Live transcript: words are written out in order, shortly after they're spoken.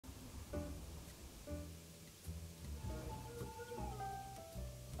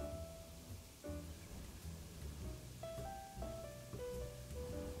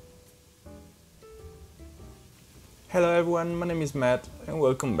Hello everyone, my name is Matt and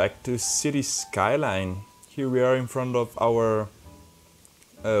welcome back to City Skyline. Here we are in front of our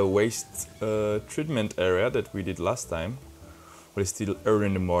waste treatment area that we did last time. But it's still early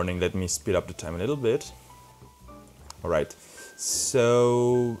in the morning, let me speed up the time a little bit. Alright,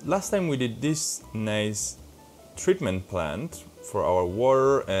 so last time we did this nice treatment plant for our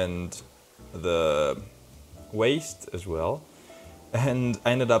water and the waste as well. And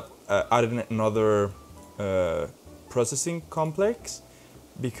I ended up adding another processing complex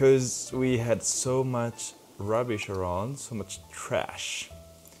because we had so much rubbish around, so much trash.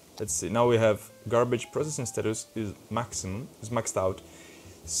 Let's see, now we have garbage processing status is maxed out,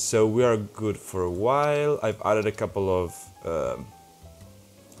 so we are good for a while. I've added a couple of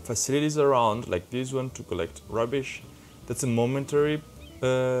facilities around, like this one to collect rubbish. That's a momentary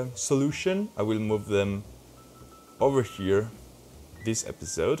solution. I will move them over here this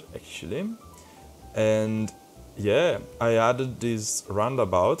episode actually. And yeah, I added these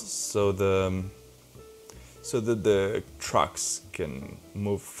roundabouts so that the trucks can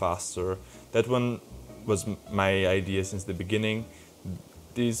move faster. That one was my idea since the beginning.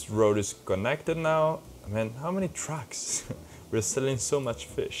 This road is connected now. Man, how many trucks? We're selling so much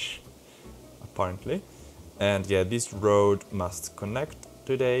fish, apparently. And yeah, this road must connect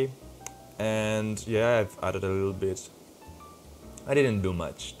today. And yeah, I've added a little bit. I didn't do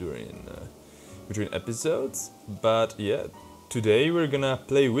much during between episodes, but yeah, today we're gonna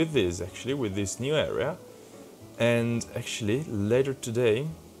play with this new area. And actually later today,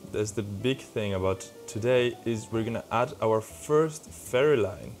 that's the big thing about today, is we're gonna add our first ferry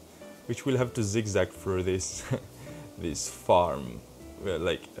line, which will have to zigzag through this this farm,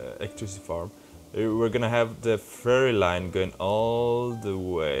 electricity farm. We're gonna have the ferry line going all the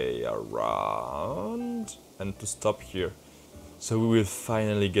way around and to stop here. So we will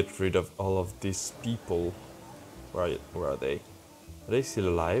finally get rid of all of these people. Where are they? Are they still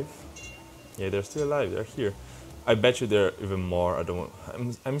alive? Yeah, they're still alive. They're here. I bet you there are even more.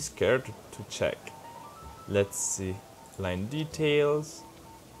 I'm scared to check. Let's see. Line details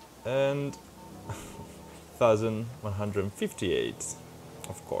and 1158,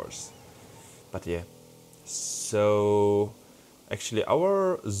 of course. But yeah. So actually,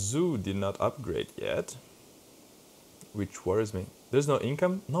 our zoo did not upgrade yet, which worries me. There's no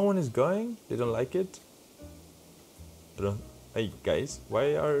income. No one is going. They don't like it. Hey guys,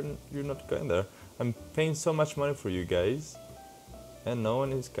 why are you not going there? I'm paying so much money for you guys, and no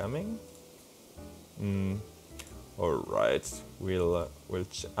one is coming. All right, we'll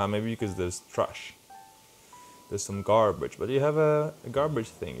maybe because there's trash. There's some garbage, but you have a garbage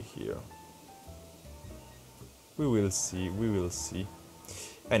thing here. We will see. We will see.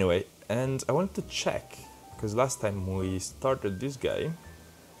 Anyway, and I wanted to check, because last time we started this guy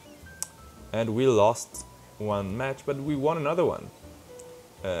and we lost one match, but we won another one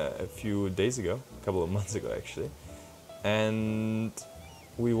a few days ago, a couple of months ago actually, and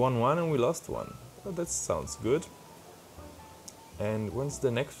we won one and we lost one. Well, that sounds good. And when's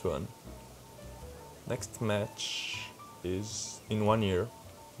the next one? Next match is in 1 year.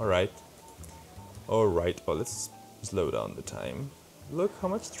 Alright. Alright, oh, let's slow down the time. Look how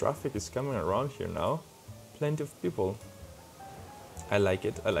much traffic is coming around here now. Plenty of people. I like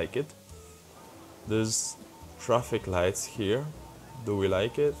it, I like it. There's traffic lights here. Do we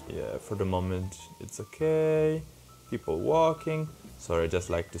like it? Yeah, for the moment it's okay. People walking. Sorry, I just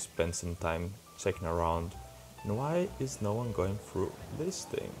like to spend some time checking around. And why is no one going through this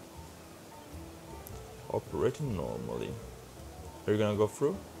thing? Operating normally. Are you gonna go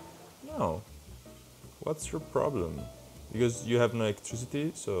through? No. What's your problem? Because you have no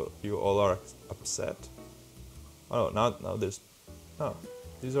electricity, so you all are upset. Oh, now there's... Oh,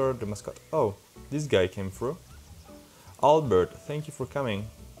 these are the mascot. Oh, this guy came through. Albert, thank you for coming.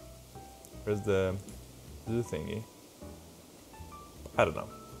 Where's the thingy? I don't know.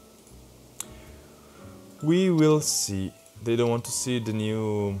 We will see. They don't want to see the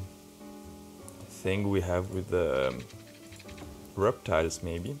new thing we have with the reptiles,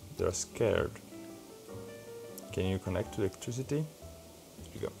 maybe. They're scared. Can you connect to electricity?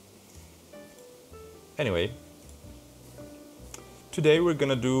 Here you go. Anyway. Today we're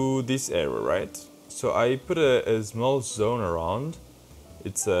gonna do this area, right? So I put a small zone around.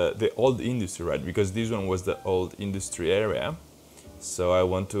 It's the old industry, right? Because this one was the old industry area. So I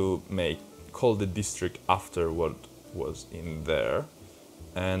want to call the district after what was in there.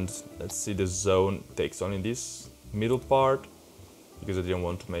 And let's see, the zone takes only this middle part, because I didn't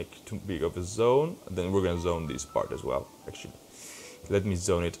want to make too big of a zone. Then we're gonna zone this part as well, actually. Let me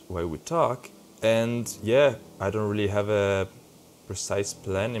zone it while we talk. And yeah, I don't really have a precise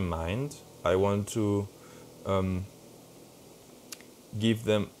plan in mind. I want to give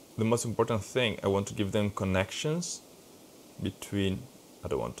them the most important thing. I want to give them connections between, I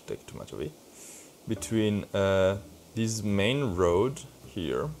don't want to take too much of it, between this main road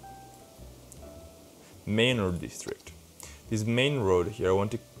here, main road district. This main road here, I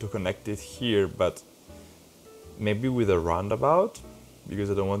want to connect it here, but maybe with a roundabout, because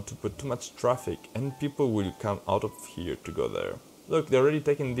I don't want to put too much traffic and people will come out of here to go there. Look, they're already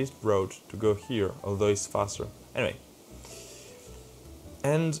taking this road to go here, although it's faster. Anyway.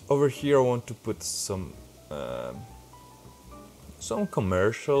 And over here I want to put some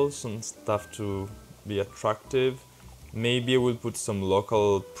commercials, some stuff to be attractive. Maybe I will put some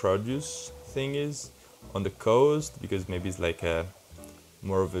local produce thingies on the coast, because maybe it's like a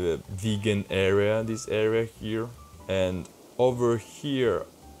more of a vegan area, this area here. And over here,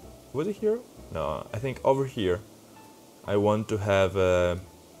 was it here? No, I think over here I want to have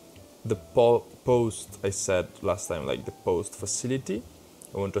the post I said last time, like the post facility.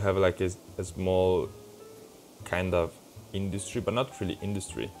 I want to have like a small kind of industry, but not really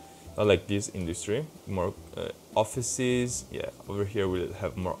industry, not like this industry, more offices. Yeah, over here we'll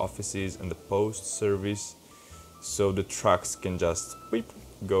have more offices and the post service, so the trucks can just whip,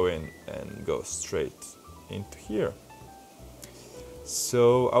 go in and go straight into here.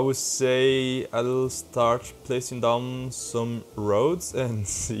 So I would say I'll start placing down some roads and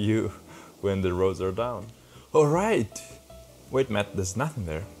see you when the roads are down. Alright! Wait, Matt, there's nothing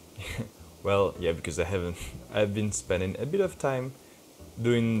there. Well, yeah, because I've been spending a bit of time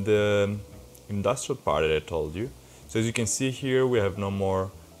doing the industrial part that I told you. So as you can see here, we have no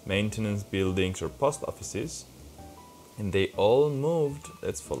more maintenance buildings or post offices. And they all moved.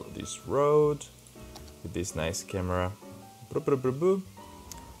 Let's follow this road with this nice camera.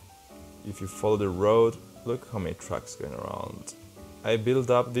 If you follow the road, look how many trucks going around. I built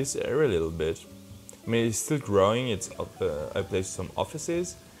up this area a little bit. I mean, it's still growing. It's up, I placed some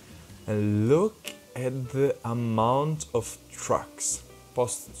offices, and look at the amount of trucks,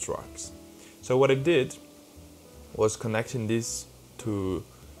 post trucks. So what I did was connecting this to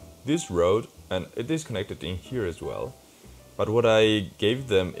this road, and it is connected in here as well. But what I gave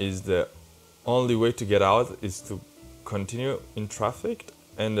them is the only way to get out is to continue in traffic,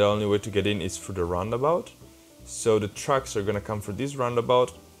 and the only way to get in is through the roundabout. So the trucks are gonna come through this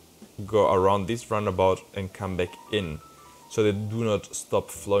roundabout, go around this roundabout and come back in, so they do not stop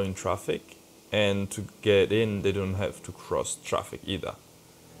flowing traffic, and to get in they don't have to cross traffic either.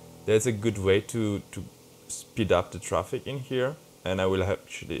 That's a good way to speed up the traffic in here, and I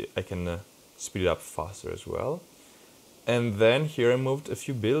can speed it up faster as well. And then here I moved a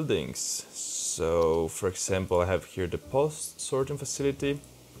few buildings. So for example, I have here the post sorting facility,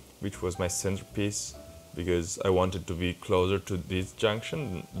 which was my centerpiece, because I wanted to be closer to this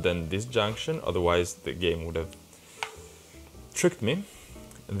junction than this junction, otherwise the game would have tricked me.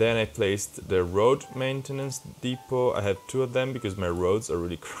 Then I placed the road maintenance depot. I have two of them because my roads are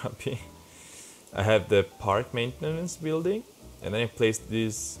really crappy. I have the park maintenance building, and then I placed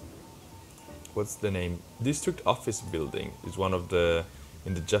this, what's the name? District office building is one of the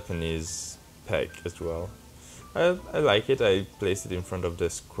in the Japanese pack as well. I like it. I placed it in front of the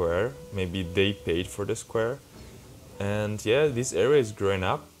square. Maybe they paid for the square. And yeah, this area is growing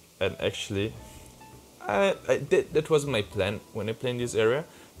up. And actually, that wasn't my plan when I planned this area,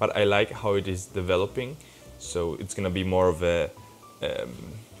 but I like how it is developing. So it's gonna be more of a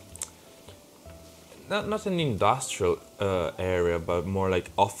not an industrial area, but more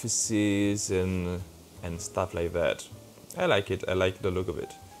like offices and stuff like that. I like it. I like the look of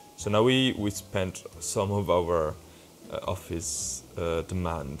it. So now we spent some of our office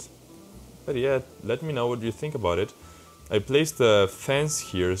demand. But yeah, let me know what you think about it. I placed a fence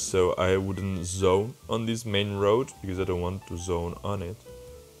here so I wouldn't zone on this main road, because I don't want to zone on it.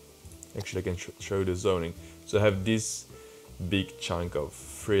 Actually, I can show you the zoning. So I have this big chunk of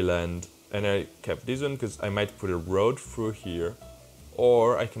free land, and I kept this one because I might put a road through here,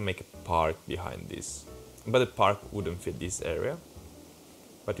 or I can make a park behind this. But the park wouldn't fit this area.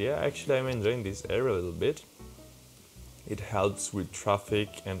 But yeah, actually I'm enjoying this area a little bit. It helps with traffic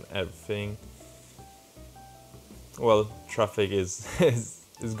and everything. Well, traffic is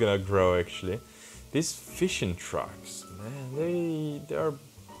gonna grow actually. These fishing trucks, man, there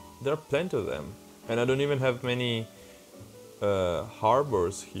are plenty of them, and I don't even have many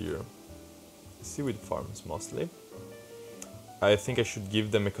harbors here. Seaweed farms mostly. I think I should give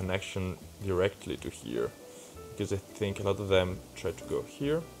them a connection directly to here, because I think a lot of them try to go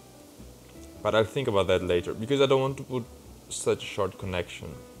here. But I'll think about that later, because I don't want to put such a short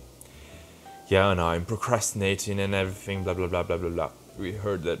connection. Yeah, I know, I'm procrastinating and everything, blah blah blah blah blah blah. We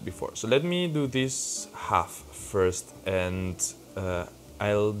heard that before. So let me do this half first, and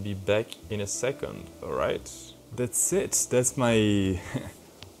I'll be back in a second, alright? That's it, that's my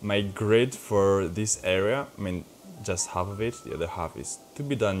my grid for this area. I mean, just half of it, the other half is to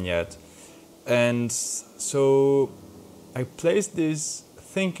be done yet. And so I placed this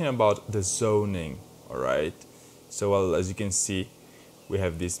thinking about the zoning, alright? So well, as you can see, we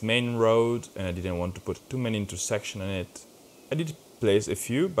have this main road and I didn't want to put too many intersections in it. I did place a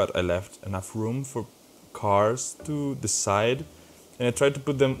few, but I left enough room for cars to the side, and I tried to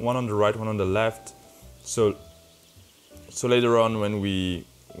put them one on the right, one on the left, so later on when we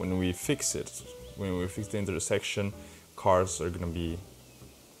fix it, when we fix the intersection, cars are gonna be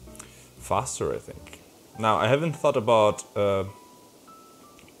faster, I think. Now I haven't thought about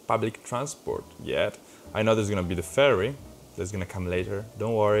public transport yet. I know there's gonna be the ferry, that's gonna come later,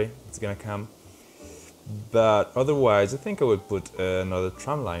 don't worry, it's gonna come. But otherwise I think I would put another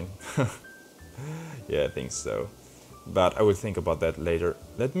tram line. Yeah, I think so. But I will think about that later.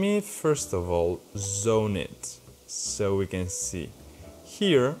 Let me first of all zone it so we can see.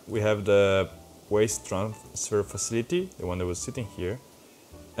 Here we have the waste transfer facility, the one that was sitting here,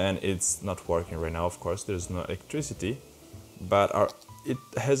 and it's not working right now, of course, there's no electricity, but it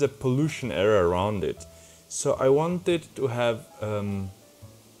has a pollution area around it. So I wanted to have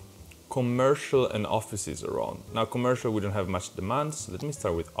commercial and offices around. Now commercial, we don't have much demand, so let me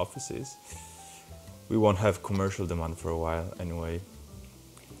start with offices. We won't have commercial demand for a while anyway.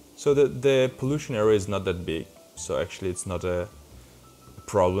 So the pollution area is not that big, so actually it's not a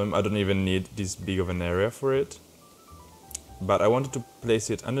problem. I don't even need this big of an area for it. But I wanted to place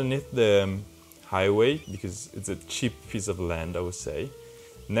it underneath the highway because it's a cheap piece of land, I would say,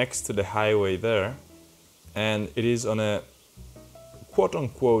 next to the highway there. And it is on a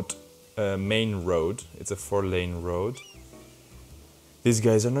quote-unquote main road. It's a 4-lane road. These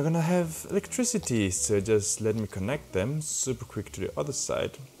guys are not gonna have electricity, so just let me connect them super quick to the other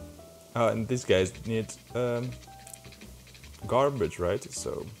side. And these guys need garbage, right?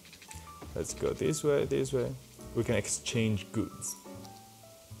 So let's go this way, this way. We can exchange goods.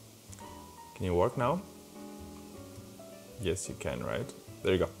 Can you work now? Yes, you can, right?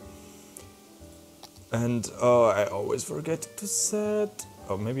 There you go. And oh, I always forget to set.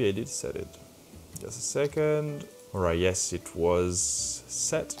 Oh, maybe I did set it. Just a second. Alright, yes, it was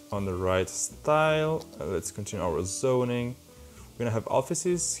set on the right style. Let's continue our zoning. We're gonna have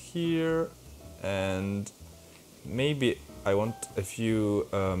offices here, and maybe I want a few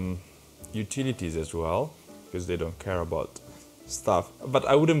utilities as well, because they don't care about stuff. But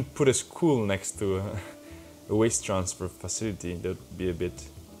I wouldn't put a school next to a waste transfer facility. That would be a bit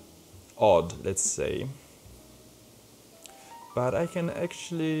odd, let's say. But I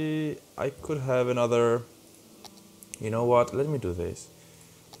could have another, you know what, let me do this.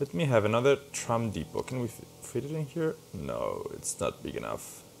 Let me have another tram depot. Can we fit it in here? No, it's not big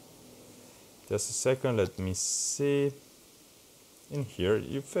enough. Just a second, let me see. In here,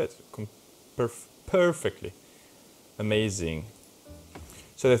 you fit perfectly. Amazing.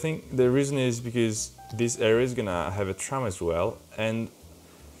 So I think the reason is because this area is gonna have a tram as well, and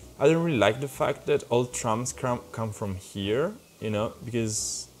I don't really like the fact that all trams come from here, you know,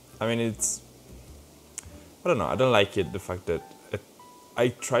 because I mean I don't know, I don't like it, the fact that I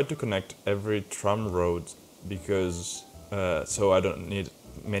try to connect every tram road because so I don't need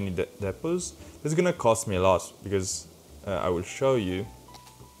many depots. This is gonna cost me a lot because I will show you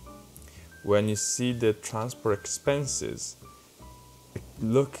when you see the transport expenses.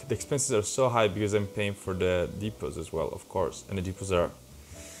 Look, the expenses are so high because I'm paying for the depots as well, of course, and the depots are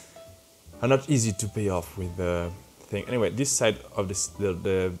not easy to pay off with the thing. Anyway, this side of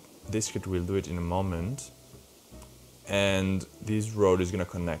the district will do it in a moment, and this road is gonna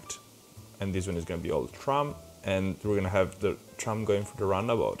connect, and this one is gonna be all tram, and we're gonna have the tram going for the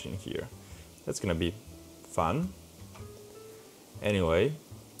roundabout in here. That's gonna be fun. Anyway,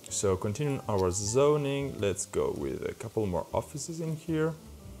 so continuing our zoning, let's go with a couple more offices in here.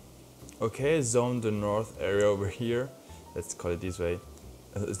 Okay, zone the north area over here. Let's call it this way.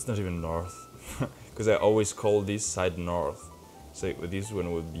 It's not even north, because I always call this side north. So this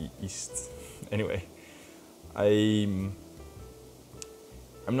one would be east. Anyway, I'm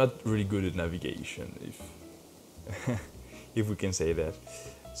not really good at navigation, if we can say that.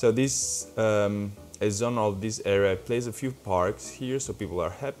 So this I zone all this area. I place a few parks here so people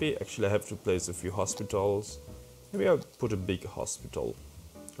are happy. Actually, I have to place a few hospitals. Maybe I'll put a big hospital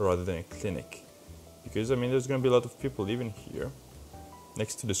rather than a clinic, because I mean there's gonna be a lot of people living here.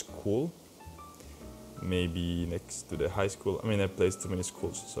 Next to the school, maybe next to the high school. I mean, I placed too many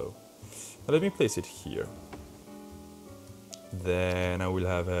schools, so let me place it here. Then I will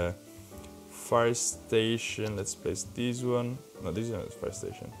have a fire station. Let's place this one. No, this is not a fire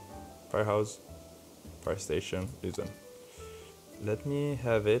station. Firehouse, fire station, this one. Let me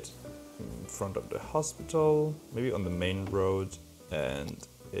have it in front of the hospital, maybe on the main road, and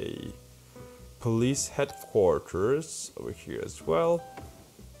a police headquarters over here as well.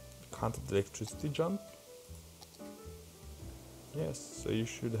 Can't the electricity jump? Yes, so you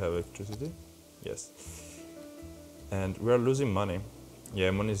should have electricity. Yes. And we are losing money.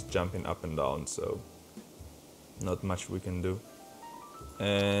 Yeah, money is jumping up and down, so not much we can do.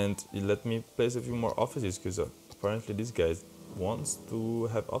 And let me place a few more offices, because apparently this guy wants to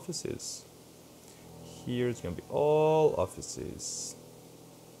have offices. Here it's gonna be all offices.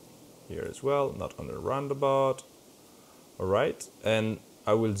 Here as well, not on the roundabout. Alright, and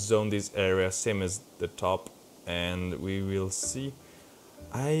I will zone this area same as the top, and we will see.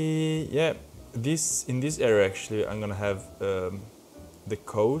 In this area actually I'm gonna have the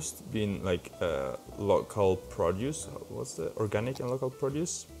coast being like local produce. What's the organic and local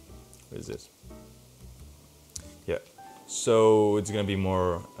produce? What is it? Yeah, so it's gonna be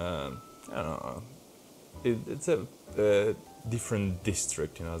more I don't know, it's a different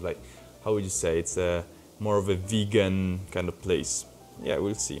district, you know, like, how would you say, it's a more of a vegan kind of place. Yeah,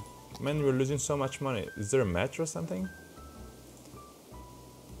 we'll see. Man, we're losing so much money. Is there a match or something?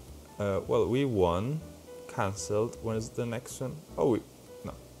 Well, we won. Cancelled. When is the next one? Oh,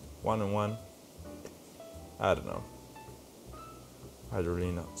 no. 1-1. I don't know. I don't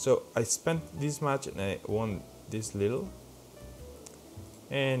really know. So I spent this much and I won this little.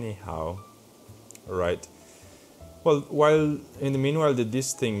 Anyhow. Alright. Well, while in the meanwhile that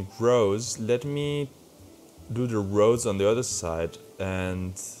this thing grows, let me do the roads on the other side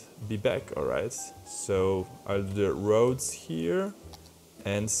and be back, alright? So I'll do the roads here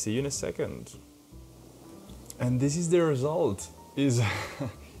and see you in a second. And this is the result. Is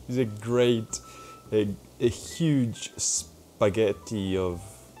a great, a huge spaghetti of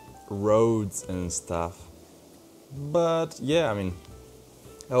roads and stuff. But yeah, I mean,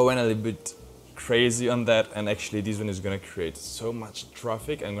 I went a little bit crazy on that, and actually this one is gonna create so much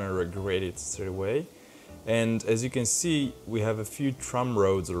traffic. I'm gonna regret it straight away. And as you can see, we have a few tram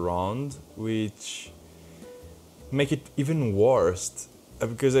roads around, which make it even worse.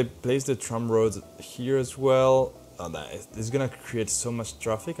 Because I placed the tram roads here as well, it's gonna create so much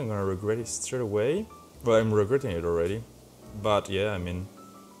traffic. I'm gonna regret it straight away. Well, I'm regretting it already. But yeah, I mean,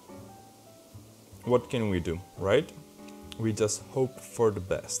 what can we do, right? We just hope for the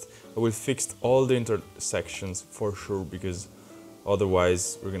best. I will fix all the intersections for sure, because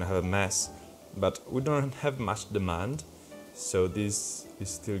otherwise we're gonna have a mess. But we don't have much demand, so this is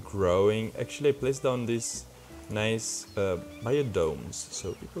still growing. Actually, I placed down these nice biodomes,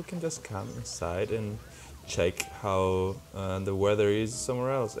 so people can just come inside and check how the weather is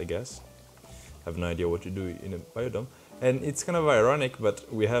somewhere else, I guess. I have no idea what to do in a biodome. And it's kind of ironic, but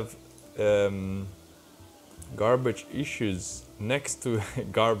we have garbage issues next to a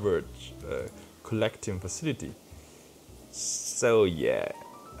garbage collecting facility. So yeah,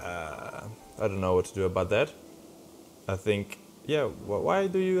 I don't know what to do about that. I think, yeah, why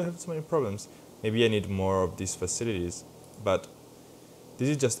do you have so many problems? Maybe I need more of these facilities, but this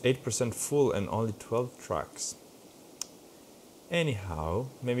is just 8% full and only 12 trucks. Anyhow,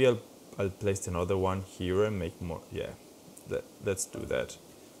 maybe I'll place another one here and make more. Yeah, let's do that.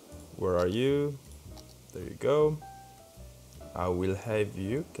 Where are you? There you go. I will have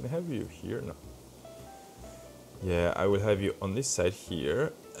you. Can I have you here? No. Yeah, I will have you on this side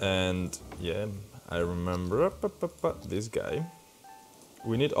here. And yeah, I remember this guy.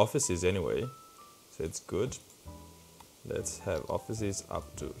 We need offices anyway, so it's good. Let's have offices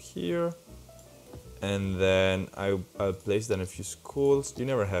up to here. And then I'll place then a few schools. You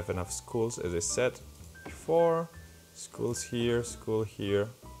never have enough schools, as I said before. Schools here, school here.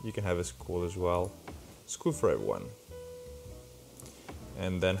 You can have a school as well. School for everyone.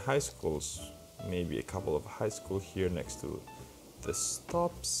 And then high schools. Maybe a couple of high school here next to the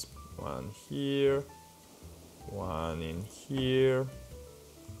stops. One here, one in here,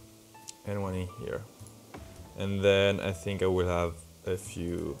 and one in here. And then I think I will have a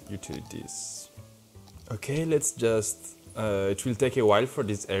few utilities. Okay, let's just, it will take a while for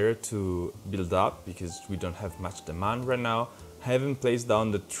this area to build up because we don't have much demand right now. I haven't placed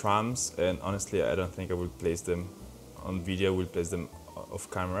down the trams, and honestly I don't think I will place them on video. I will place them off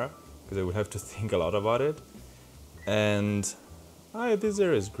camera because I will have to think a lot about it. And this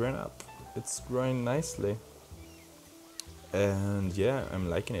area is growing up. It's growing nicely. And yeah, I'm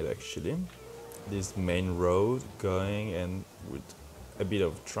liking it actually. This main road going and with a bit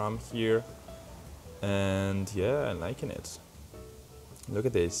of tram here. And yeah, I'm liking it. Look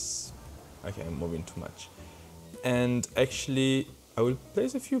at this. Okay, I'm moving too much. And actually I will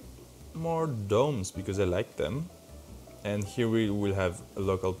place a few more domes because I like them. And here we will have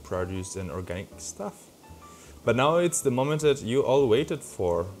local produce and organic stuff. But now it's the moment that you all waited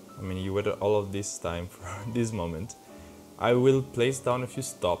for. I mean, you waited all of this time for this moment. I will place down a few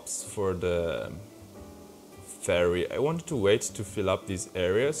stops for the ferry. I wanted to wait to fill up this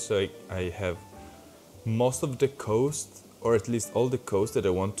area so I have most of the coast, or at least all the coast that I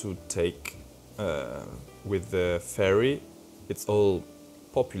want to take with the ferry. It's all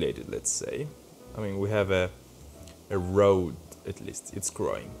populated, let's say. I mean, we have a road, at least it's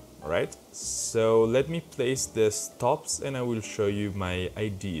growing. Alright, so let me place the stops and I will show you my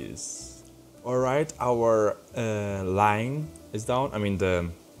ideas. Alright, our line is down. I mean,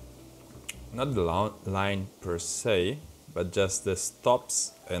 not the line per se, but just the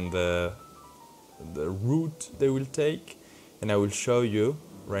stops and the route they will take. And I will show you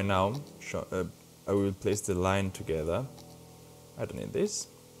right now. I will place the line together. I don't need this.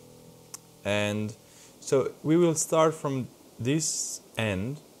 And so we will start from this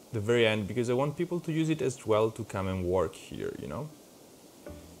end, the very end, because I want people to use it as well to come and work here, you know.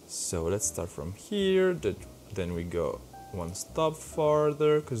 So let's start from here, then we go one stop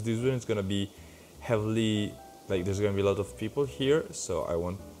farther, because this one is gonna be heavily, like there's gonna be a lot of people here, so I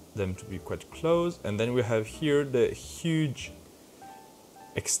want them to be quite close. And then we have here the huge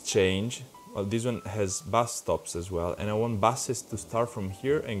exchange. Well, this one has bus stops as well, and I want buses to start from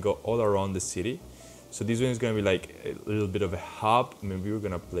here and go all around the city. So this one is going to be like a little bit of a hub. Maybe we're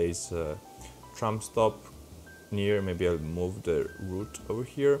going to place a tram stop near. Maybe I'll move the route over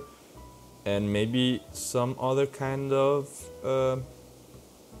here. And maybe some other kind of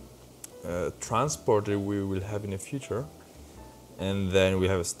transport that we will have in the future. And then we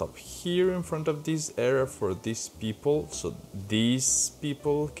have a stop here in front of this area for these people. So these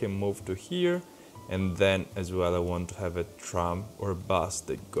people can move to here. And then as well I want to have a tram or a bus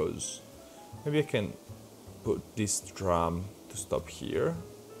that goes. Maybe I can put this tram to stop here,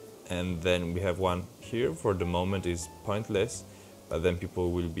 and then we have one here. For the moment is pointless, but then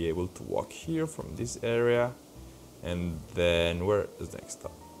people will be able to walk here from this area. And then where is the next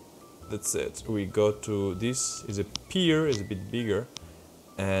stop? That's it. We go to this is a pier, is a bit bigger,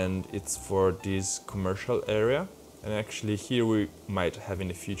 and it's for this commercial area. And actually here we might have in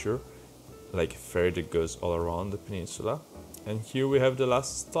the future like a ferry that goes all around the peninsula. And here we have the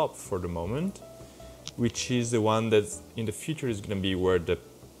last stop for the moment, which is the one that in the future is going to be where the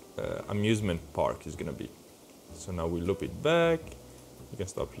amusement park is going to be. So now we loop it back. You can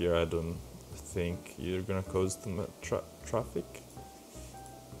stop here. I don't think you're going to cause too much traffic.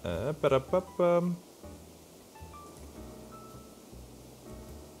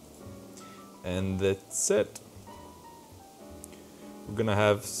 And that's it. We're going to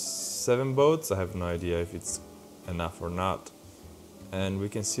have 7 boats. I have no idea if it's enough or not. And we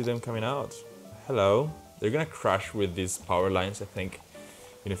can see them coming out. Hello. They're gonna crash with these power lines, I think,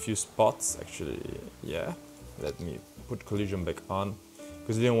 in a few spots. Actually, yeah. Let me put collision back on,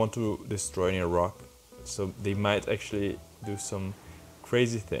 because they don't want to destroy any rock. So they might actually do some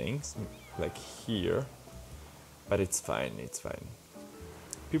crazy things, like here. But it's fine, it's fine.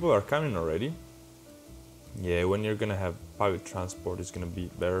 People are coming already. Yeah, when you're gonna have public transport, it's gonna be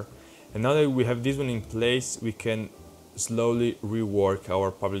better. And now that we have this one in place, we can slowly rework our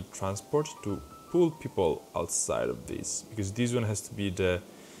public transport to pull people outside of this, because this one has to be the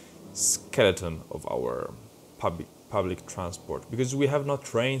skeleton of our public transport, because we have no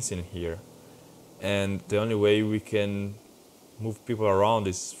trains in here, and the only way we can move people around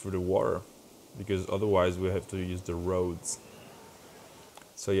is through the water, because otherwise we have to use the roads.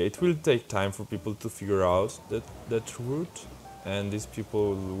 So yeah, it will take time for people to figure out that route, and these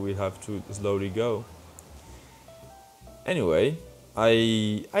people will have to slowly go. Anyway,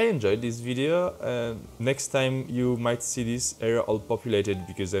 I enjoyed this video. Next time you might see this area all populated,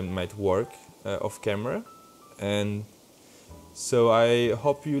 because I might work off camera. And so I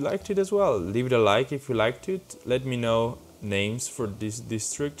hope you liked it as well. Leave it a like if you liked it. Let me know names for this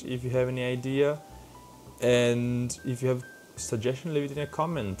district if you have any idea. And if you have suggestion, leave it in a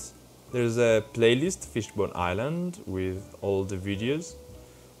comment. There's a playlist, Fishbone Island, with all the videos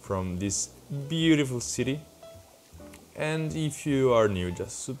from this beautiful city. And if you are new,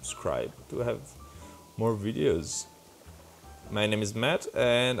 just subscribe to have more videos. My name is Matt,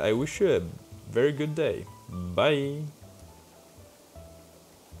 and I wish you a very good day. Bye!